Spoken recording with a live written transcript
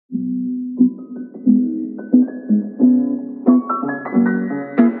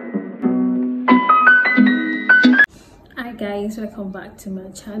welcome back to my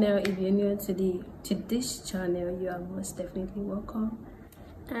channel. If you're new to this channel, you are most definitely welcome,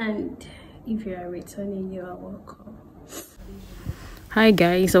 and if you are returning, you are welcome. Hi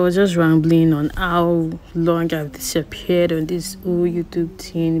guys, I was just rambling on how long I've disappeared on this whole YouTube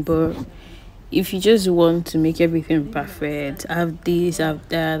thing, but if you just want to make everything perfect, have this, have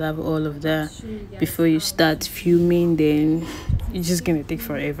that, have all of that before you start filming, then it's just gonna take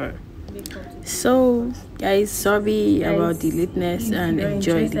forever. So guys, sorry about the lateness, and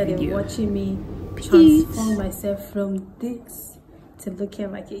enjoy the video. In watching me transform myself from this to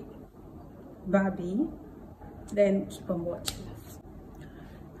looking like a Barbie, then keep on watching.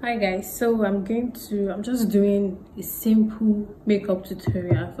 Hi guys, so I'm just doing a simple makeup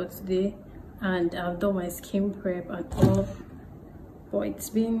tutorial for today, and I've done my skin prep and all, but it's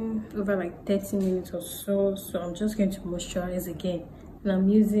been over like 30 minutes or so, so I'm just going to moisturize again. And I'm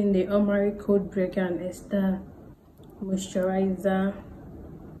using the Omari Code Breaker and Esther moisturizer,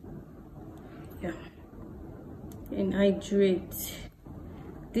 yeah, and hydrate.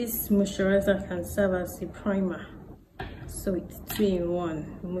 This moisturizer can serve as a primer, so it's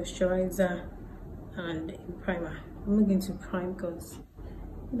 2-in-1 moisturizer and a primer. I'm not going to prime because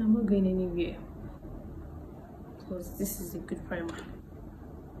I'm not going anywhere, because this is a good primer.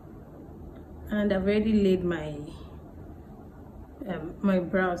 And I've already laid my my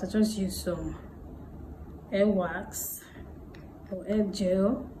brows. I just use some hair wax or hair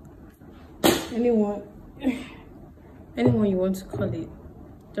gel, anyone you want to call it,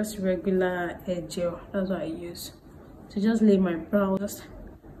 just regular hair gel. That's what I use to just lay my brows. Just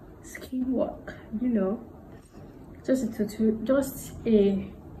skin work, you know, just a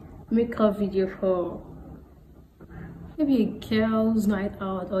makeup video for maybe a girl's night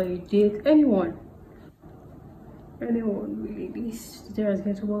out or a date. Anyone really. This tutorial is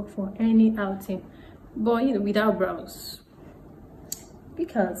going to work for any outing, but you know, without brows,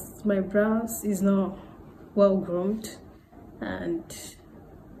 because my brows is not well groomed, and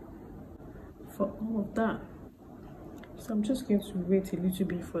for all of that. So I'm just going to wait a little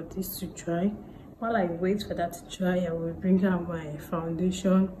bit for this to dry. While I wait for that to dry, I will bring out my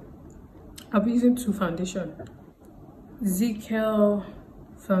foundation. I'll be using two foundations. ZKL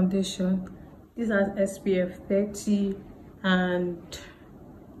foundation. This has SPF 30 and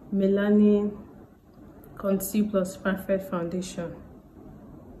Melanin Conceal Plus Perfect foundation.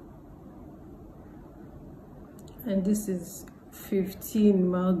 And this is 15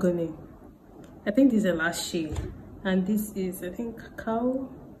 Mahogany. I think this is the last shade. And this is, I think, Cacao.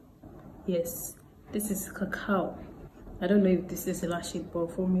 Yes, this is Cacao. I don't know if this is the last shade,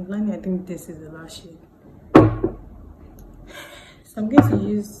 but for Melanin, I think this is the last shade. So I'm going to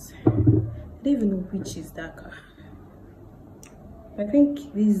use, I don't even know which is darker. I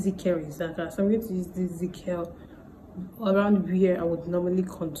think this ZKL is darker, so I'm going to use this ZKL around where I would normally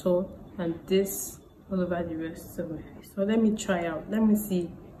contour, and this all over the rest of my face. So let me try out. Let me see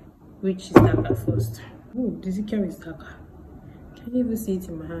which is darker first. Oh, the ZKL is darker. Can you even see it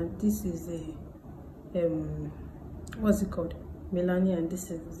in my hand? This is a what's it called? Melania, and this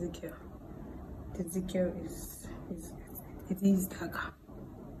is ZKL. The ZKL is darker.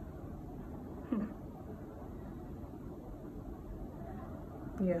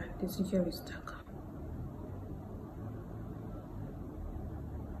 Yeah, the ZKL is darker.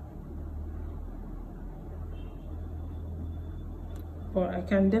 But I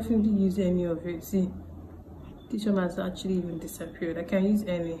can definitely use any of it. See, this one has actually even disappeared. I can use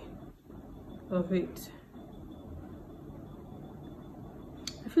any of it.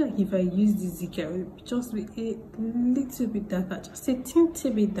 I feel like if I use this ZKL, it would just be a little bit darker, just a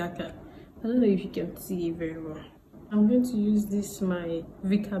tinted bit darker. I don't know if you can see it very well. I'm going to use this, my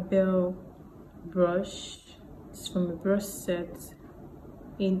Vicabel brush. It's from a brush set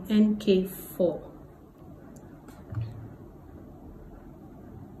in NK4.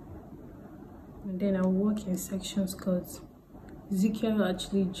 And then I'll work in sections because ZKL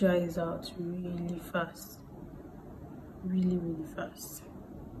actually dries out really fast. Really fast.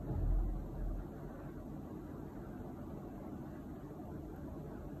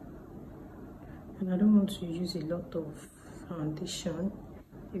 And I don't want to use a lot of foundation,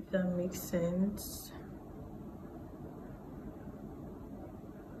 if that makes sense.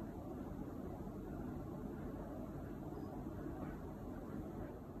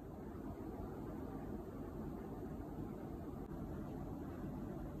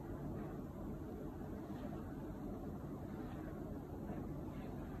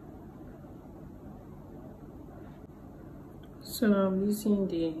 So now I'm using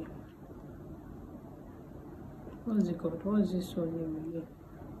the, what's it called? What is this one name again?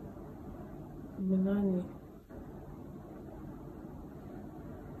 Melania.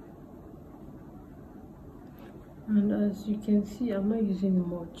 And as you can see, I'm not using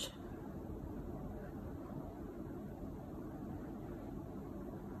much.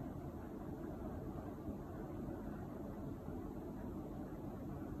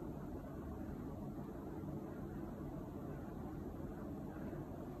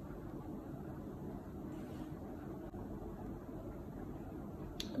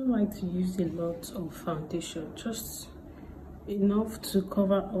 I don't like to use a lot of foundation, just enough to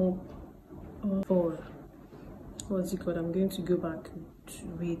cover up for what's it called. I'm going to go back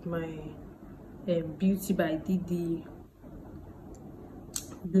with my Beauty by Didi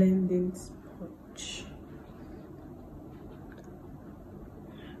blending sponge,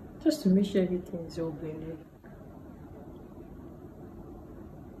 just to make sure everything is all blended.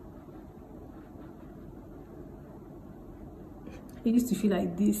 I used to feel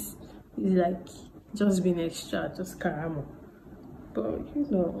like this is like just being extra, just caramel, but you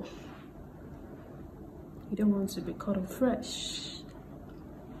know, you don't want to be caught up fresh.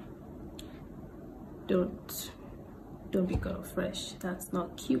 Don't be caught up fresh. That's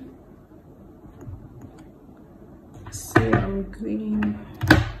not cute. So I'm going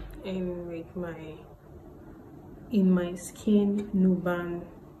in with my Skin Nuban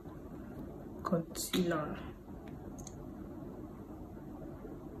concealer.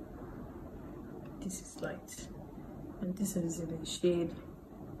 This is light, and this is in the shade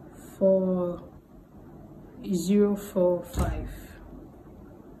 4045.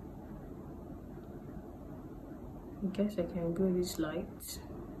 I guess I can go this light.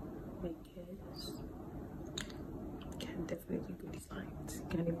 I guess I can definitely go this light.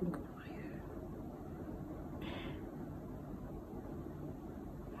 Can even go higher.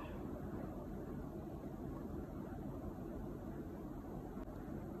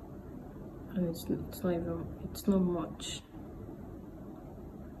 And it's not much.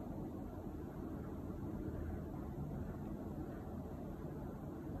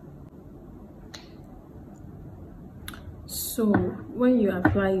 So when you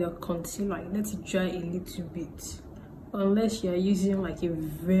apply your concealer, let it dry a little bit, unless you are using like a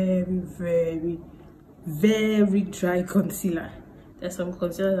very dry concealer. There's some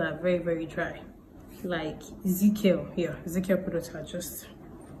concealers that are very dry, like Ezekiel products are just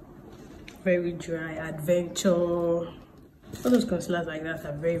very dry. Adventure, all those concealers like that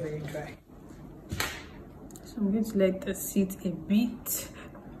are very dry. So I'm going to let this sit a bit.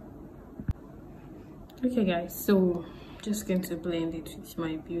 Okay guys, so just going to blend it with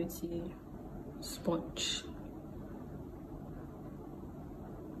my beauty sponge.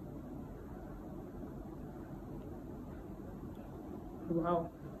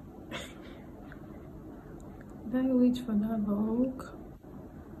 Wow. Did I wait for that long?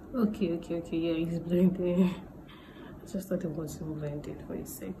 Okay, yeah, it's blending. I just thought it wasn't blended for a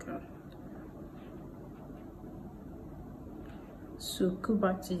second. So go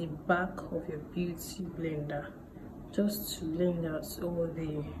back to the back of your beauty blender, just to blend out all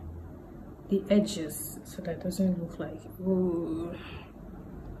the edges, so that it doesn't look like, oh,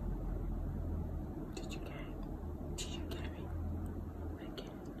 did you get me again?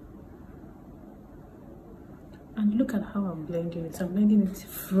 And look at how I'm blending it. I'm blending it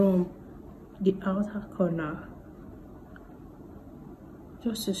from the outer corner,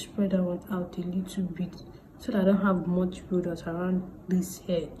 just to spread that one out a little bit, so that I don't have much product around this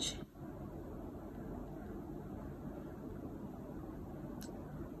edge.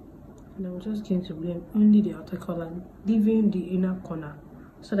 And I'm just going to blend only the outer corner, leaving the inner corner,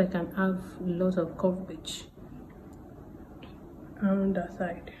 so that I can have a lot of coverage around that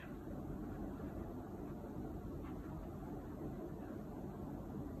side.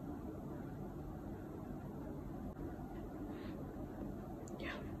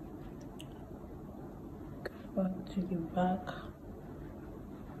 Yeah. Go back to the back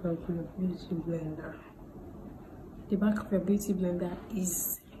of your beauty blender. The back of your beauty blender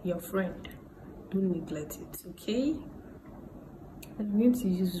is your friend. Don't neglect it, okay? I'm going to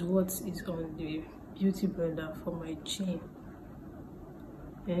use what is on the beauty blender for my chin.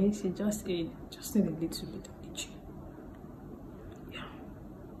 And you see, just need a little bit of the chin. Yeah.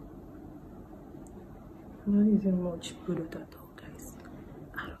 I'm not using much product at all, guys.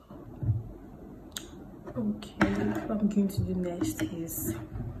 At all. Okay, what I'm going to do next is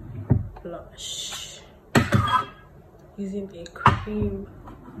blush. Using a cream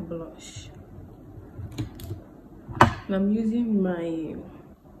blush. And I'm using my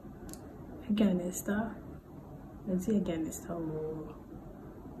Ganesta. Let's see, Ganesta or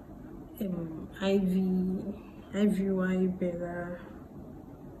IVY Bella.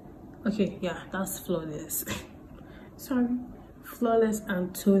 Okay, yeah, that's Flawless. Sorry, Flawless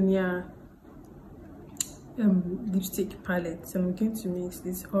Antonia lipstick palette. So I'm going to mix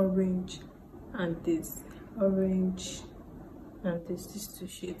this orange and this orange and these two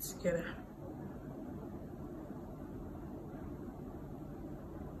shades together.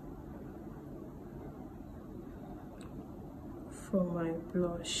 For my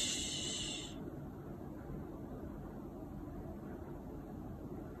blush.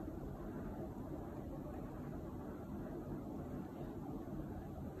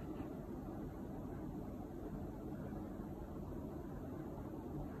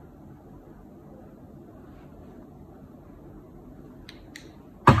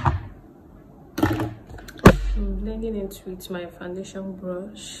 I'm blending it with my foundation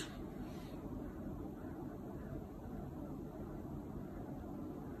brush.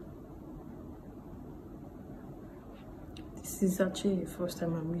 This is actually the first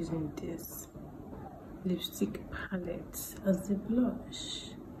time I'm using this lipstick palette as the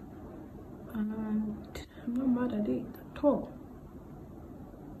blush, and I'm not mad at it at all.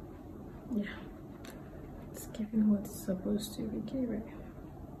 Yeah, it's giving what it's supposed to be giving.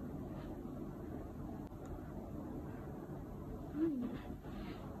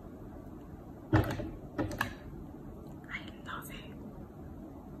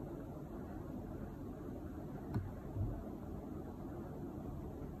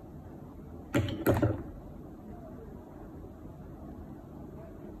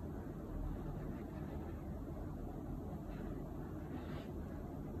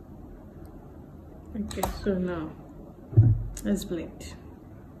 Okay, so now let's blend.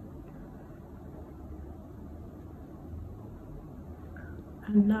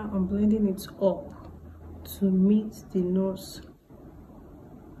 And now I'm blending it up to meet the nose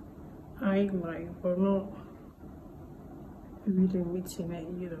eyeline, but not really meeting it,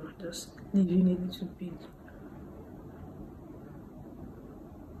 you know, just leaving a little bit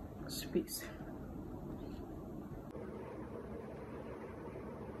space.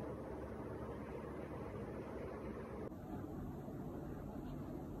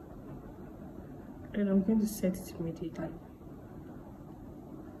 And I'm going to set it immediately.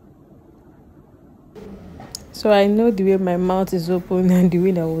 So I know the way my mouth is open and the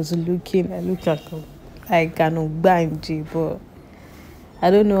way I was looking, I look like an Ogbanji, but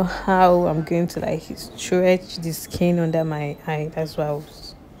I don't know how I'm going to like stretch the skin under my eye. That's why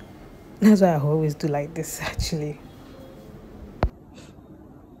I always do like this actually.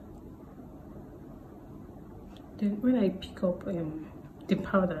 Then when I pick up the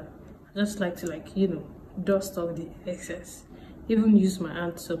powder, I just like to dust off the excess. Even use my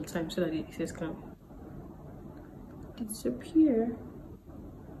hand sometimes so that the excess can disappear.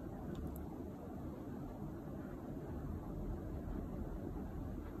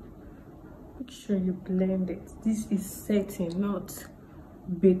 Make sure you blend it. This is setting, not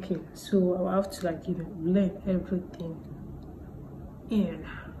baking. So I'll have to blend everything in.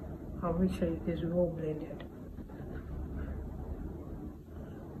 I'll make sure it is well blended.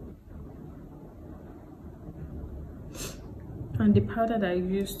 And the powder that I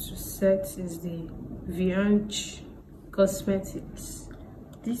use to set is the Vianch Cosmetics.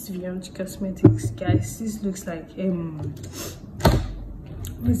 This Vianch Cosmetics, guys, this looks like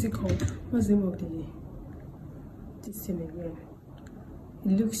what's it called? What's the name of this thing again?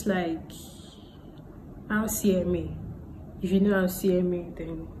 It looks like RCMA. If you know RCMA,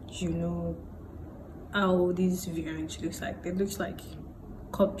 then you know how this Vianch looks like. It looks like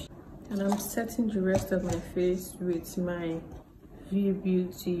copy. And I'm setting the rest of my face with my V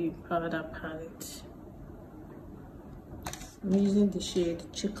Beauty powder palette. I'm using the shade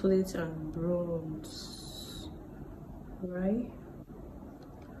Chocolate and Bronze. Right?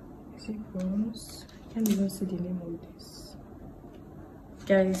 Is it bronze? I can't even see the name of this.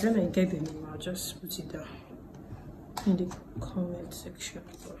 Guys, when I get the name, I'll just put it down in the comment section.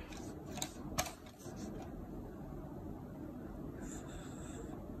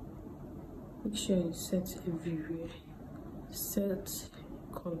 Make sure you set everywhere. Set,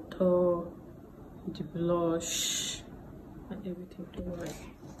 contour, the blush, and everything. Don't worry,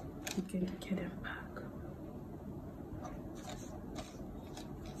 you can get them back.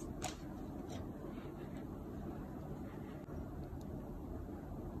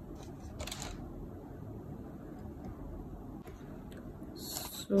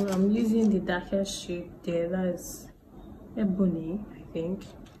 So I'm using the darkest shade there, that's Ebony, I think,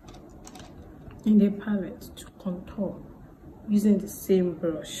 in the palette to contour using the same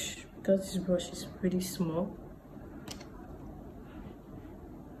brush, because this brush is pretty small.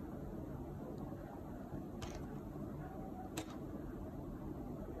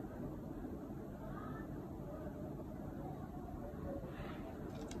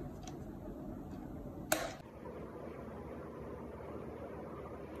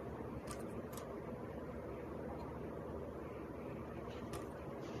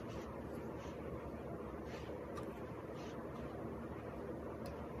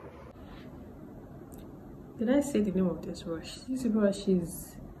 Did I say the name of this brush? This brush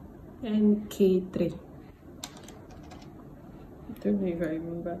is NK3. I don't know if I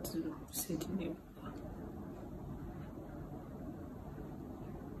remember to say the name.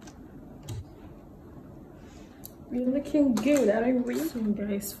 You're looking good, aren't we? So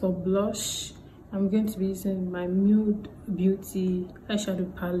guys, for blush, I'm going to be using my Nude Beauty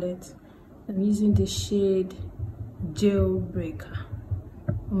eyeshadow palette. I'm using the shade Jailbreaker.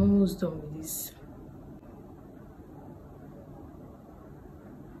 I'm almost done with this.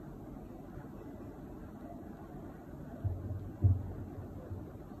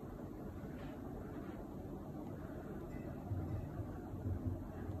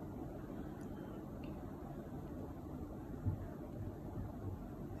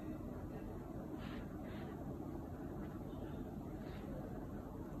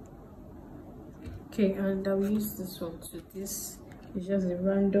 Okay, and I'll use this one too. This is just a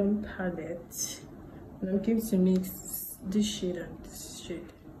random palette, and I'm going to mix this shade and this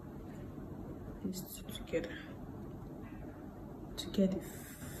shade, these two together, to get the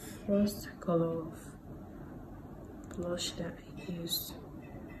first color of blush that I used.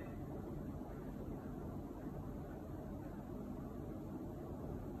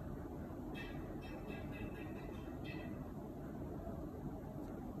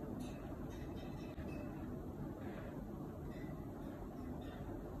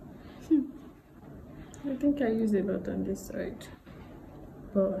 I think I use a lot on this side,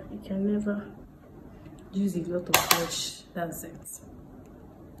 but you can never use a lot of blush. That's it.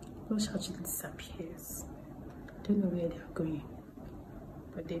 Blush actually disappears. I don't know where they're going,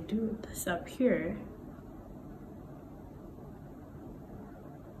 but they do disappear.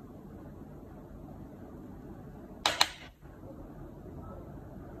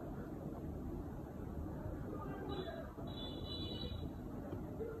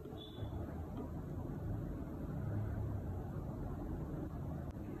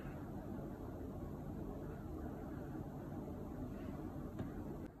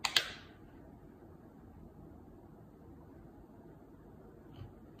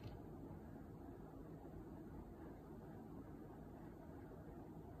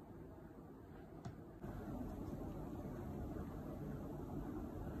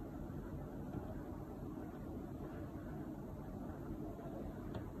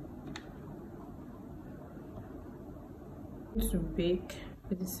 To bake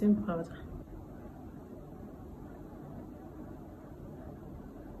with the same powder.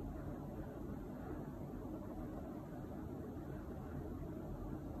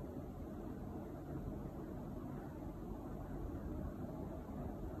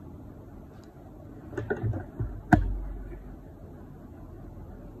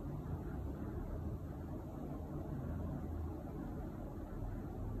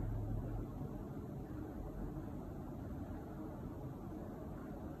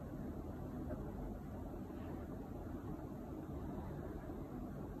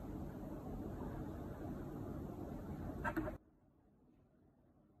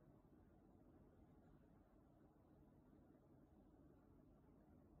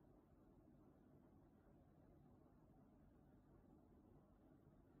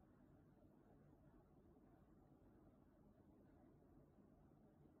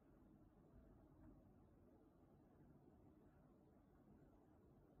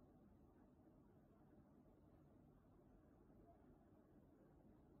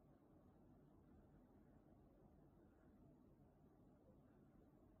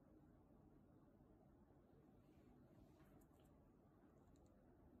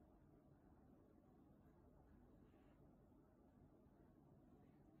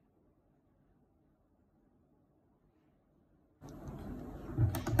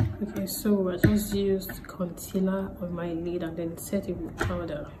 Okay, so I just used concealer on my lid and then set it with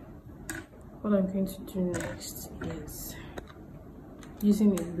powder. What I'm going to do next is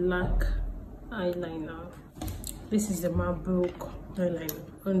using a black eyeliner. This is the Marbrook eyeliner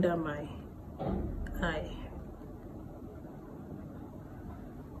under my eye.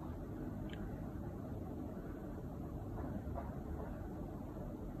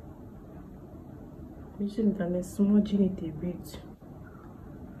 Using it and then smudging it a bit.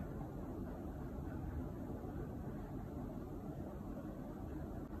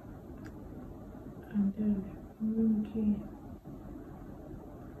 And then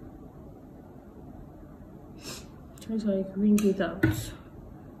just like wring it out.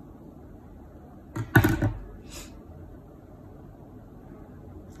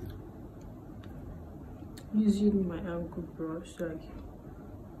 Using my angle brush, like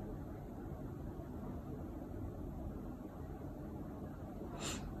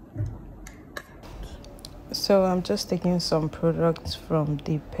So I'm just taking some products from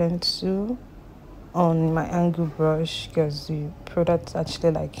the pencil on my angle brush because the products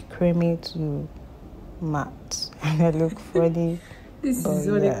actually like creamy to matte and I look funny. This is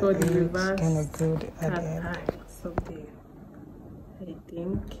what they call the reverse kind of good at the end. Something, I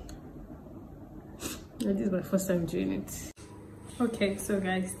think. This is my first time doing it. Okay, so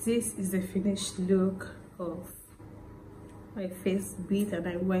guys, this is the finished look of my face beat, and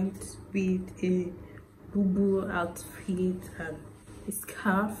I went with a boo-boo outfit and a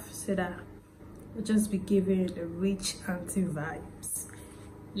scarf so that I'll just be giving the rich auntie vibes.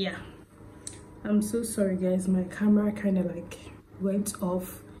 Yeah, I'm so sorry guys, my camera kind of like went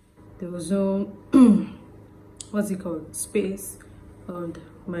off. There was no what's it called, space on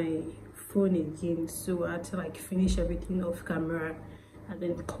my phone again, so I had to like finish everything off camera and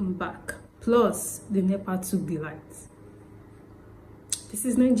then come back. Plus the NEPA took the lights. This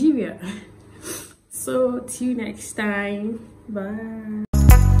is Nigeria. So till next time, bye.